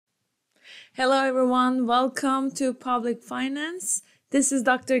Hello everyone, welcome to Public Finance. This is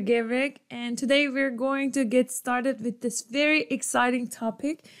Dr. Gevrek and today we're going to get started with this very exciting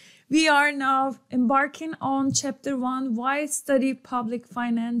topic. We are now embarking on Chapter 1, Why Study Public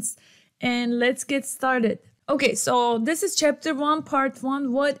Finance, and let's get started. Okay, so this is Chapter 1, Part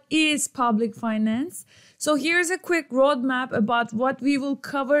 1, What is Public Finance? So here's a quick roadmap about what we will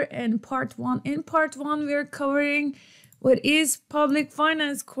cover in Part 1. In Part 1, we're covering what is public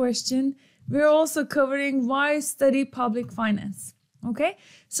finance question. We're also covering why study public finance. Okay,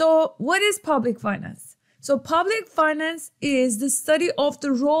 so what is public finance? So public finance is the study of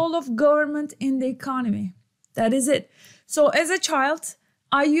the role of government in the economy. That is it. So as a child,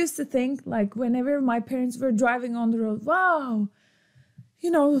 I used to think, like, whenever my parents were driving on the road, wow,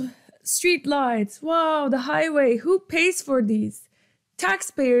 street lights, wow, the highway, who pays for these?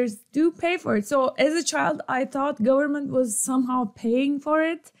 Taxpayers do pay for it. So as a child, I thought government was somehow paying for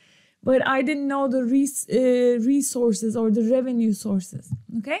it, but I didn't know the resources or the revenue sources.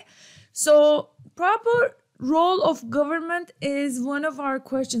 Okay, so proper role of government is one of our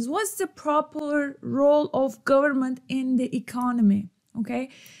questions. What's the proper role of government in the economy?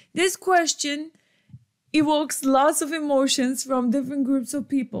 Okay, this question evokes lots of emotions from different groups of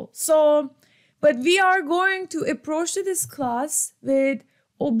people. But we are going to approach this class with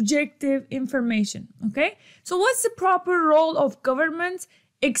objective information. Okay, so what's the proper role of government?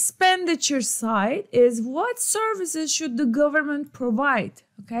 Expenditure side is what services should the government provide.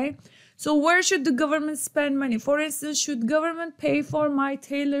 Okay, so where should the government spend money? For instance, should government pay for my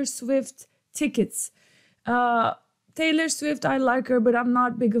Taylor Swift tickets? Taylor Swift, I like her, but I'm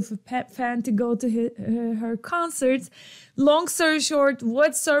not big of a fan to go to her concerts. Long story short,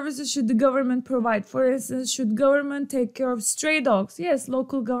 what services should the government provide? For instance, should government take care of stray dogs? Yes,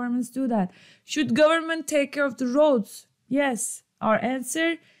 local governments do that. Should government take care of the roads? Yes. Our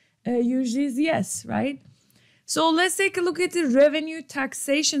answer usually is yes, right? So let's take a look at the revenue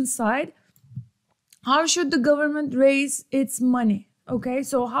taxation side. How should the government raise its money? Okay,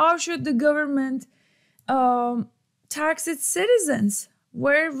 so how should the government tax its citizens?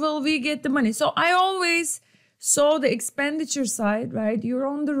 Where will we get the money? So I always saw the expenditure side, right? You're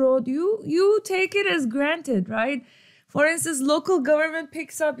on the road, you take it as granted, right? For instance, local government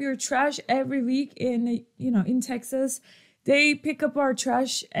picks up your trash every week in Texas. They pick up our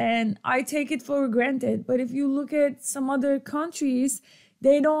trash and I take it for granted. But if you look at some other countries,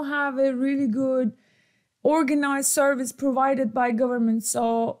 they don't have a really good organized service provided by government.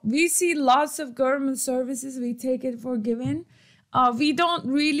 So we see lots of government services. We take it for given. We don't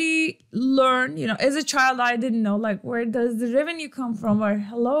really learn, as a child, I didn't know, like, where does the revenue come from? Or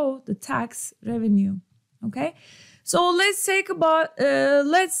hello, the tax revenue. Okay. So let's take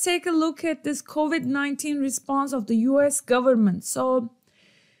a look at this COVID-19 response of the US government. So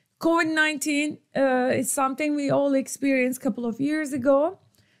COVID-19 is something we all experienced a couple of years ago.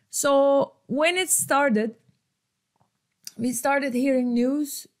 So when it started, we started hearing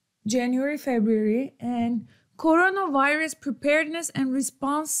news January, February, and Coronavirus Preparedness and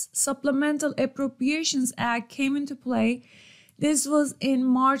Response Supplemental Appropriations Act came into play. This was in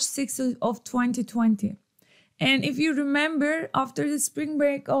March 6th of 2020. And if you remember, after the spring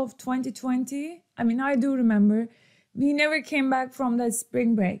break of 2020, I do remember, we never came back from that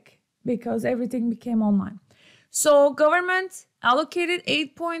spring break because everything became online. So government allocated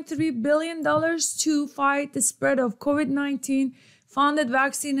 $8.3 billion to fight the spread of COVID-19, funded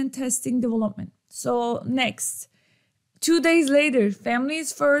vaccine and testing development. So next, 2 days later,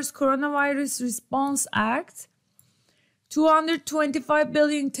 Families First Coronavirus Response Act, $225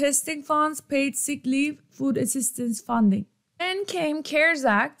 billion testing funds, paid sick leave, food assistance funding. Then came CARES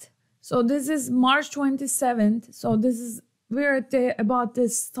Act. So this is March 27th. So we're at about the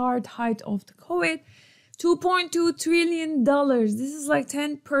start height of the COVID. $2.2 trillion. This is like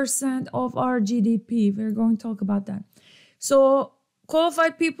 10% of our GDP. We're going to talk about that. So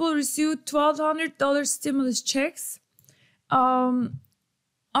qualified people received $1,200 stimulus checks.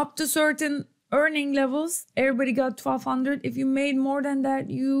 Up to certain earning levels, everybody got $1,200. If you made more than that,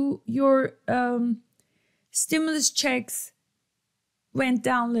 your stimulus checks went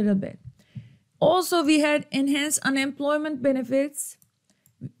down a little bit. Also, we had enhanced unemployment benefits.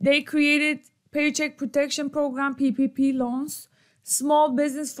 They created Paycheck Protection Program, PPP loans, small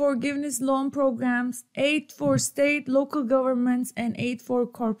business forgiveness loan programs, aid for state, local governments, and aid for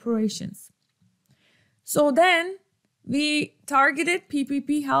corporations. So then we targeted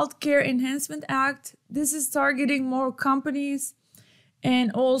PPP, Healthcare Enhancement Act. This is targeting more companies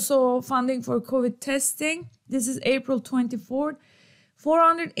and also funding for COVID testing. This is April 24th.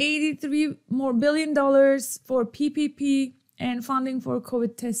 $483 billion more for PPP and funding for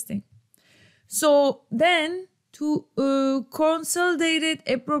COVID testing. So then to Consolidated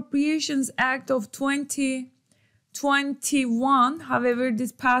Appropriations Act of 2021, however,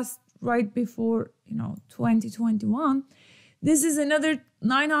 this passed right before 2021. This is another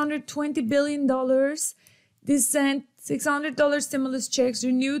 $920 billion. This sent $600 stimulus checks,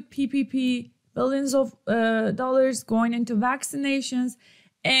 renewed PPP, billions of dollars going into vaccinations,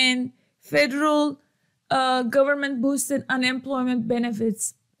 and federal government boosted unemployment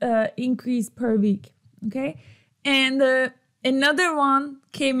benefits increase per week. Okay, and another one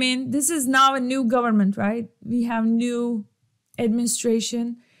came in. This is now a new government, right? We have new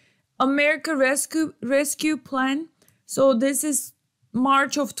administration. America Rescue Plan. So this is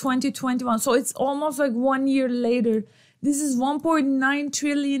March of 2021. So it's almost like 1 year later. This is $1.9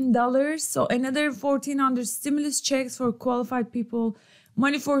 trillion. So another 1,400 stimulus checks for qualified people,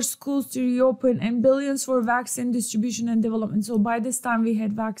 money for schools to reopen, and billions for vaccine distribution and development. So by this time, we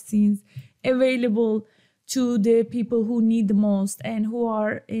had vaccines available to the people who need the most and who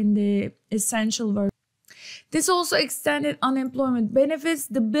are in the essential work. This also extended unemployment benefits.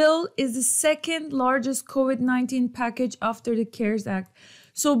 The bill is the second largest COVID-19 package after the CARES Act.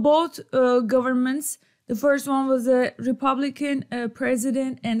 So both governments, the first one was a Republican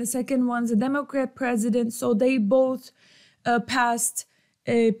president and the second one's a Democrat president. So they both passed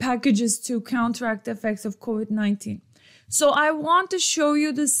packages to counteract the effects of COVID-19. So I want to show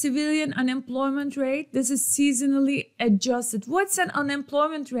you the civilian unemployment rate. This is seasonally adjusted. What's an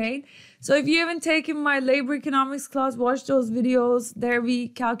unemployment rate? So if you haven't taken my labor economics class, watch those videos. There we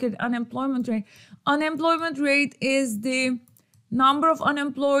calculate unemployment rate. Unemployment rate is the number of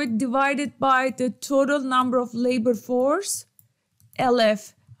unemployed divided by the total number of labor force,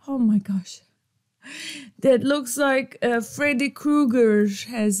 LF. Oh my gosh. That looks like Freddy Krueger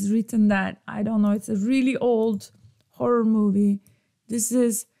has written that. I don't know. It's a really old horror movie. This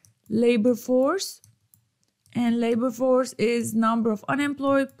is labor force, and labor force is number of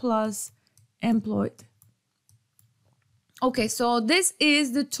unemployed plus employed. Okay, so this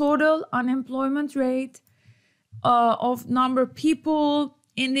is the total unemployment rate of number of people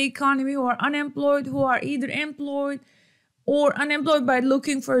in the economy who are unemployed, who are either employed or unemployed by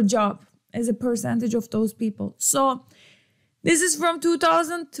looking for a job as a percentage of those people. So this is from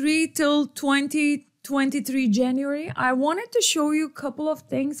 2003 till 2023 January. I wanted to show you a couple of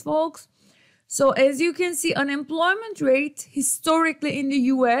things, folks. So as you can see, unemployment rate historically in the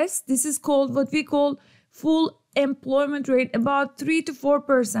US, this is called what we call full employment rate, about 3 to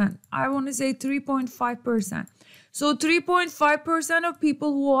 4%. I want to say 3.5%. So 3.5% of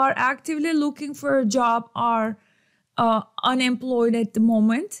people who are actively looking for a job are unemployed at the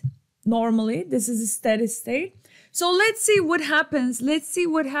moment. Normally, this is a steady state. So let's see what happens. Let's see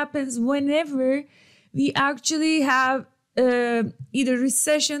what happens whenever we actually have either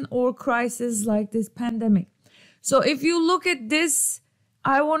recession or crisis like this pandemic. So if you look at this,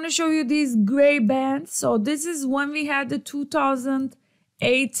 I want to show you these gray bands. So this is when we had the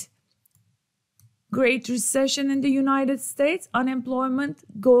 2008 Great Recession in the United States. Unemployment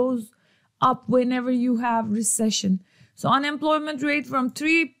goes up whenever you have recession. So unemployment rate from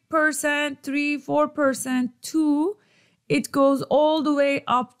 3%, 4% to it goes all the way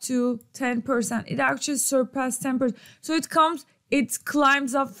up to 10%. It actually surpassed 10%. So it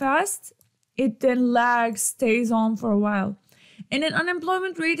climbs up fast. It then lags, stays on for a while. And then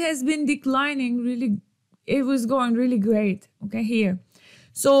unemployment rate has been declining really. It was going really great. Okay, here.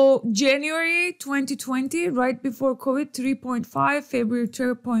 So January 2020, right before COVID, 3.5, February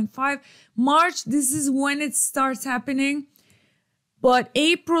 3.5, March, this is when it starts happening. But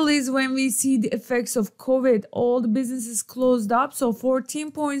April is when we see the effects of COVID. All the businesses closed up. So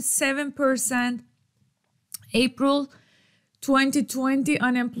 14.7% April 2020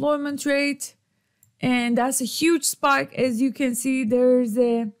 unemployment rate. And that's a huge spike. As you can see, there's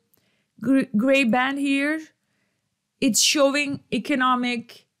a gray band here. It's showing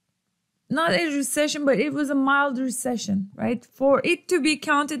economic, not a recession, but it was a mild recession, right? For it to be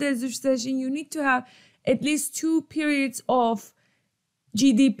counted as a recession, you need to have at least 2 periods of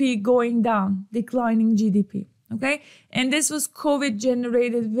GDP going down, declining GDP, okay? And this was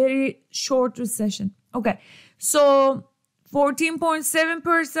COVID-generated, very short recession. Okay, so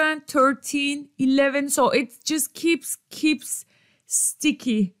 14.7%, 13, 11. So it just keeps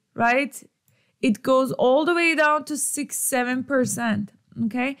sticky, right? It goes all the way down to 6, 7%,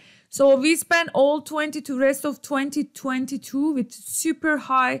 okay? So we spent all rest of 2022 with super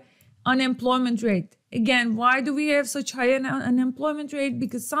high unemployment rate. Again, why do we have such high unemployment rate?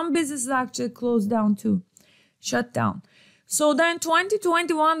 Because some businesses actually closed down too, shut down. So then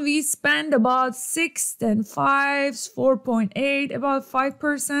 2021, we spent about 6, then 5, 4.8, about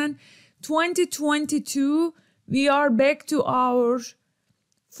 5%. 2022, we are back to our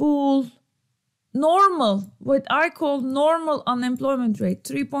full normal, what I call normal unemployment rate,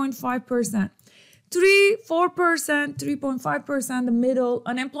 3.5%. 4%, 3.5%, the middle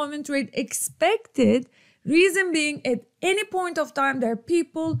unemployment rate expected. Reason being, at any point of time, there are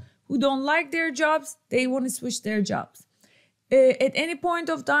people who don't like their jobs, they want to switch their jobs. At any point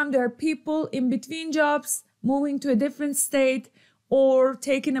of time, there are people in between jobs, moving to a different state or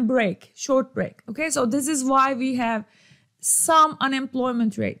taking a break, short break. Okay, so this is why we have some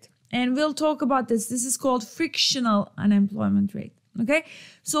unemployment rate. And we'll talk about this. This is called frictional unemployment rate. Okay,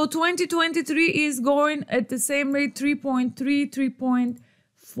 so 2023 is going at the same rate, 3.3,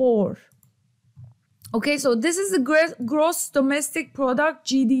 3.4. Okay, so this is the gross domestic product,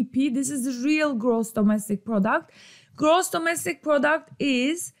 GDP. This is the real gross domestic product. Gross domestic product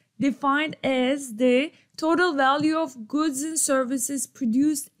is defined as the total value of goods and services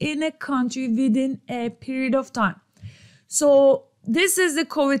produced in a country within a period of time. So this is the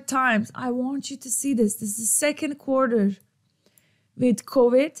COVID times. I want you to see this. This is the second quarter with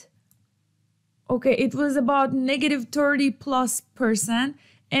COVID. Okay, it was about negative 30+%.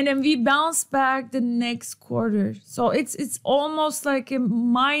 And then we bounce back the next quarter. So it's almost like a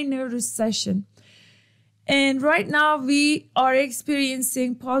minor recession. And right now we are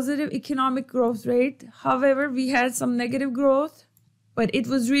experiencing positive economic growth rate. However, we had some negative growth, but it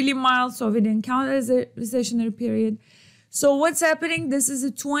was really mild, so we didn't count it as a recessionary period. So what's happening? This is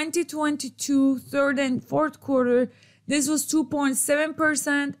a 2022 third and fourth quarter. This was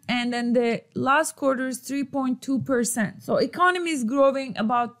 2.7%, and then the last quarter is 3.2%. So economy is growing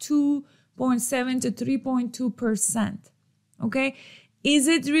about 2.7 to 3.2%. Okay, is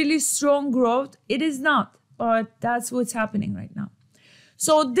it really strong growth? It is not, but that's what's happening right now.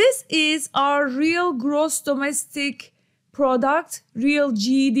 So this is our real gross domestic product, real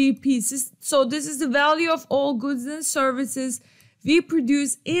GDP. So this is the value of all goods and services we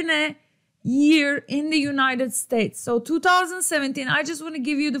produce in a year in the United States. So 2017, I just want to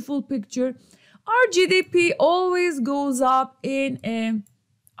give you the full picture. Our GDP always goes up in an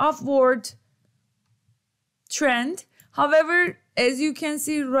upward trend. However, as you can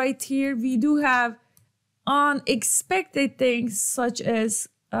see right here, we do have unexpected things such as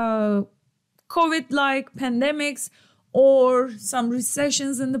COVID-like pandemics or some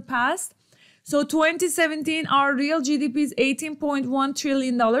recessions in the past. So 2017, our real GDP is $18.1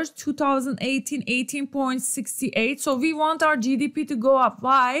 trillion. 2018, 18.68. So we want our GDP to go up.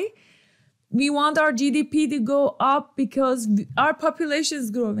 Why? We want our GDP to go up because our population is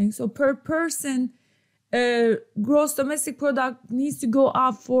growing. So per person, gross domestic product needs to go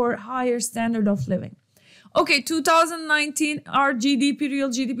up for higher standard of living. Okay, 2019, our GDP, real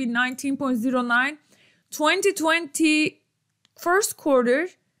GDP, 19.09. 2020, first quarter,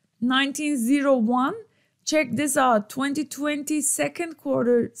 1901. Check this out. 2020 second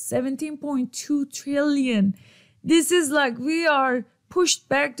quarter, 17.2 trillion. This is like we are pushed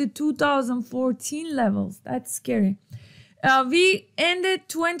back to 2014 levels. That's scary. We ended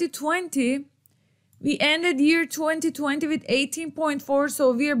 2020. We ended year 2020 with 18.4.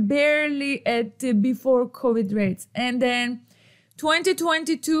 So we're barely at the before COVID rates. And then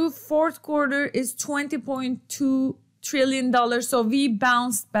 2022 fourth quarter is $20.2 trillion. So we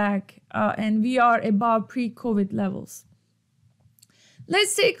bounced back and we are above pre-COVID levels.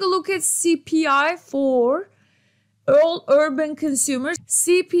 Let's take a look at CPI for all urban consumers.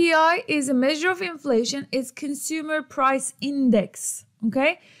 CPI is a measure of inflation. It's consumer price index.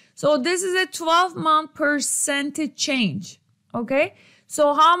 Okay, so this is a 12-month percentage change. Okay,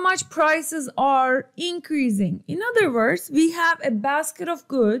 so how much prices are increasing? In other words, we have a basket of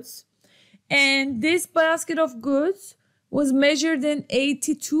goods, and this basket of goods was measured in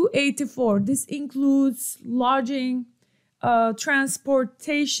 82, 84. This includes lodging,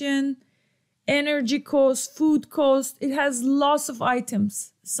 transportation, energy cost, food cost. It has lots of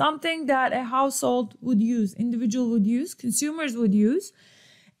items. Something that a household would use, individual would use, consumers would use.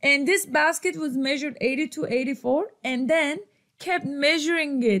 And this basket was measured 82, 84, and then kept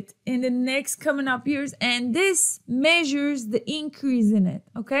measuring it in the next coming up years. And this measures the increase in it,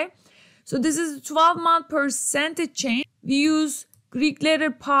 okay? So this is a 12-month percentage change. We use Greek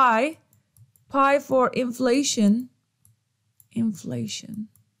letter pi for inflation. Inflation.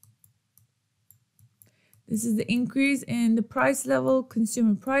 This is the increase in the price level,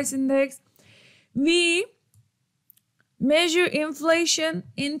 consumer price index. We measure inflation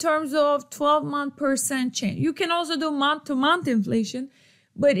in terms of 12-month percent change. You can also do month-to-month inflation,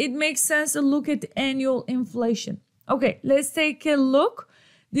 but it makes sense to look at annual inflation. Okay, let's take a look.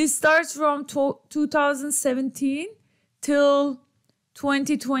 This starts from 2017 till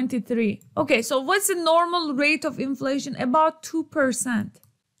 2023. Okay, so what's the normal rate of inflation? About 2%.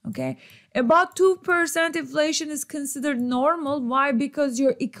 Okay, about 2% inflation is considered normal. Why? Because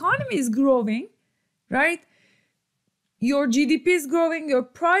your economy is growing, right? Your GDP is growing, your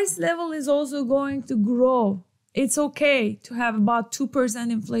price level is also going to grow. It's okay to have about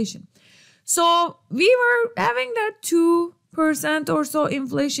 2% inflation. So we were having that 2% or so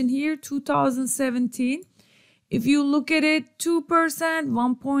inflation here, 2017. If you look at it, 2%,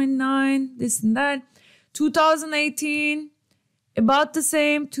 1.9, this and that. 2018, about the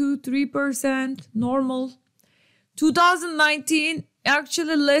same, 2-3%, normal. 2019,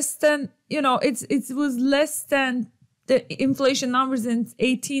 actually less than, it was less than the inflation numbers in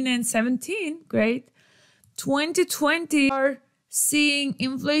 18 and 17, great. 2020 are seeing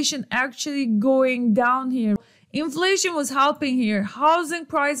inflation actually going down here. Inflation was helping here. Housing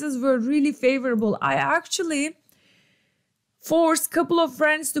prices were really favorable. I actually forced a couple of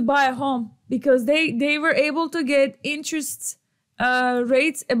friends to buy a home because they were able to get interest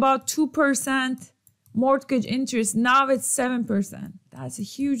rates about 2% mortgage interest. Now it's 7%. That's a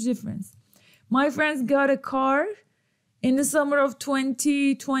huge difference. My friends got a car in the summer of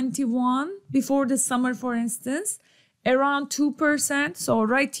 2021, before the summer, for instance, around 2%. So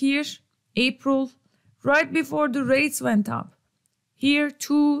right here, April, right before the rates went up. Here,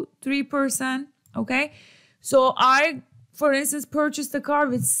 2-3%, okay? So I, for instance, purchased a car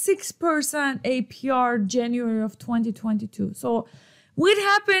with 6% APR January of 2022. So what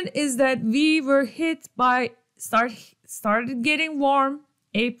happened is that we were hit by, started getting warm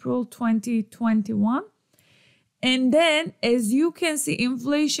April 2021. And then, as you can see,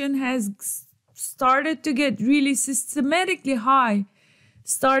 inflation has started to get really systematically high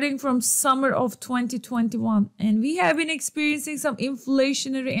starting from summer of 2021. And we have been experiencing some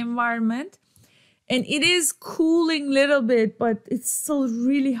inflationary environment. And it is cooling a little bit, but it's still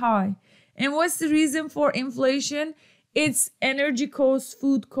really high. And what's the reason for inflation? It's energy costs,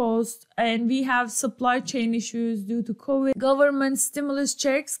 food costs, and we have supply chain issues due to COVID. Government stimulus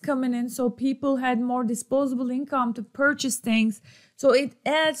checks coming in, so people had more disposable income to purchase things. So it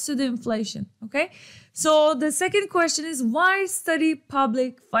adds to the inflation, okay? So the second question is, why study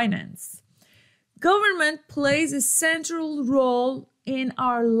public finance? Government plays a central role in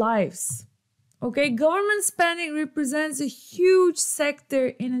our lives, okay? Government spending represents a huge sector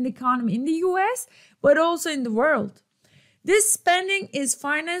in an economy in the US, but also in the world. This spending is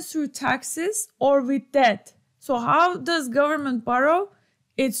financed through taxes or with debt. So how does government borrow?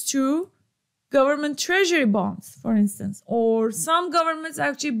 It's through government treasury bonds, for instance, or some governments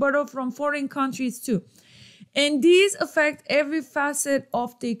actually borrow from foreign countries too. And these affect every facet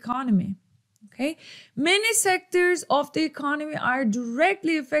of the economy, okay? Many sectors of the economy are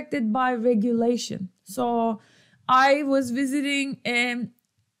directly affected by regulation. So I was visiting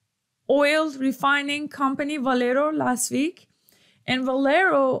oil refining company Valero last week, and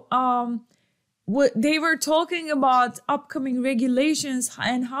Valero they were talking about upcoming regulations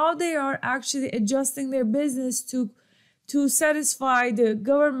and how they are actually adjusting their business to satisfy the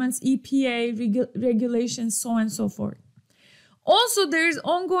government's EPA regulations, so on and so forth. Also, there is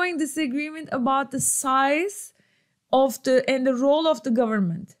ongoing disagreement about the size of and the role of the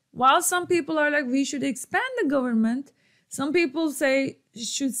government. While some people are like, we should expand the government, some people say it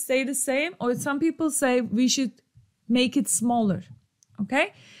should stay the same, or some people say we should make it smaller,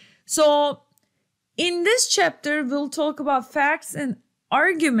 okay? So in this chapter, we'll talk about facts and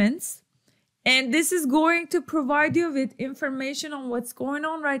arguments, and this is going to provide you with information on what's going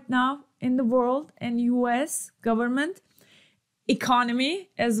on right now in the world and US government,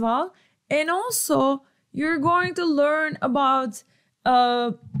 economy as well. And also, you're going to learn about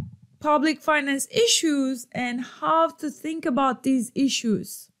public finance issues and how to think about these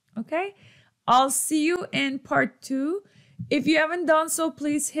issues, okay? I'll see you in part 2. If you haven't done so,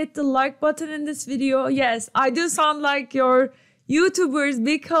 please hit the like button in this video. Yes, I do sound like your YouTubers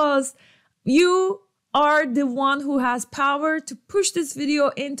because you are the one who has power to push this video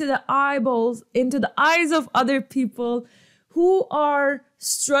into the eyeballs, into the eyes of other people who are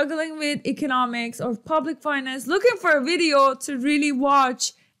struggling with economics or public finance, looking for a video to really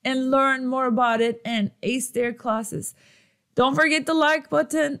watch and learn more about it and ace their classes. Don't forget the like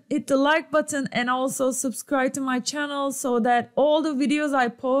button, hit the like button, and also subscribe to my channel so that all the videos I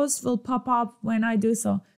post will pop up when I do so.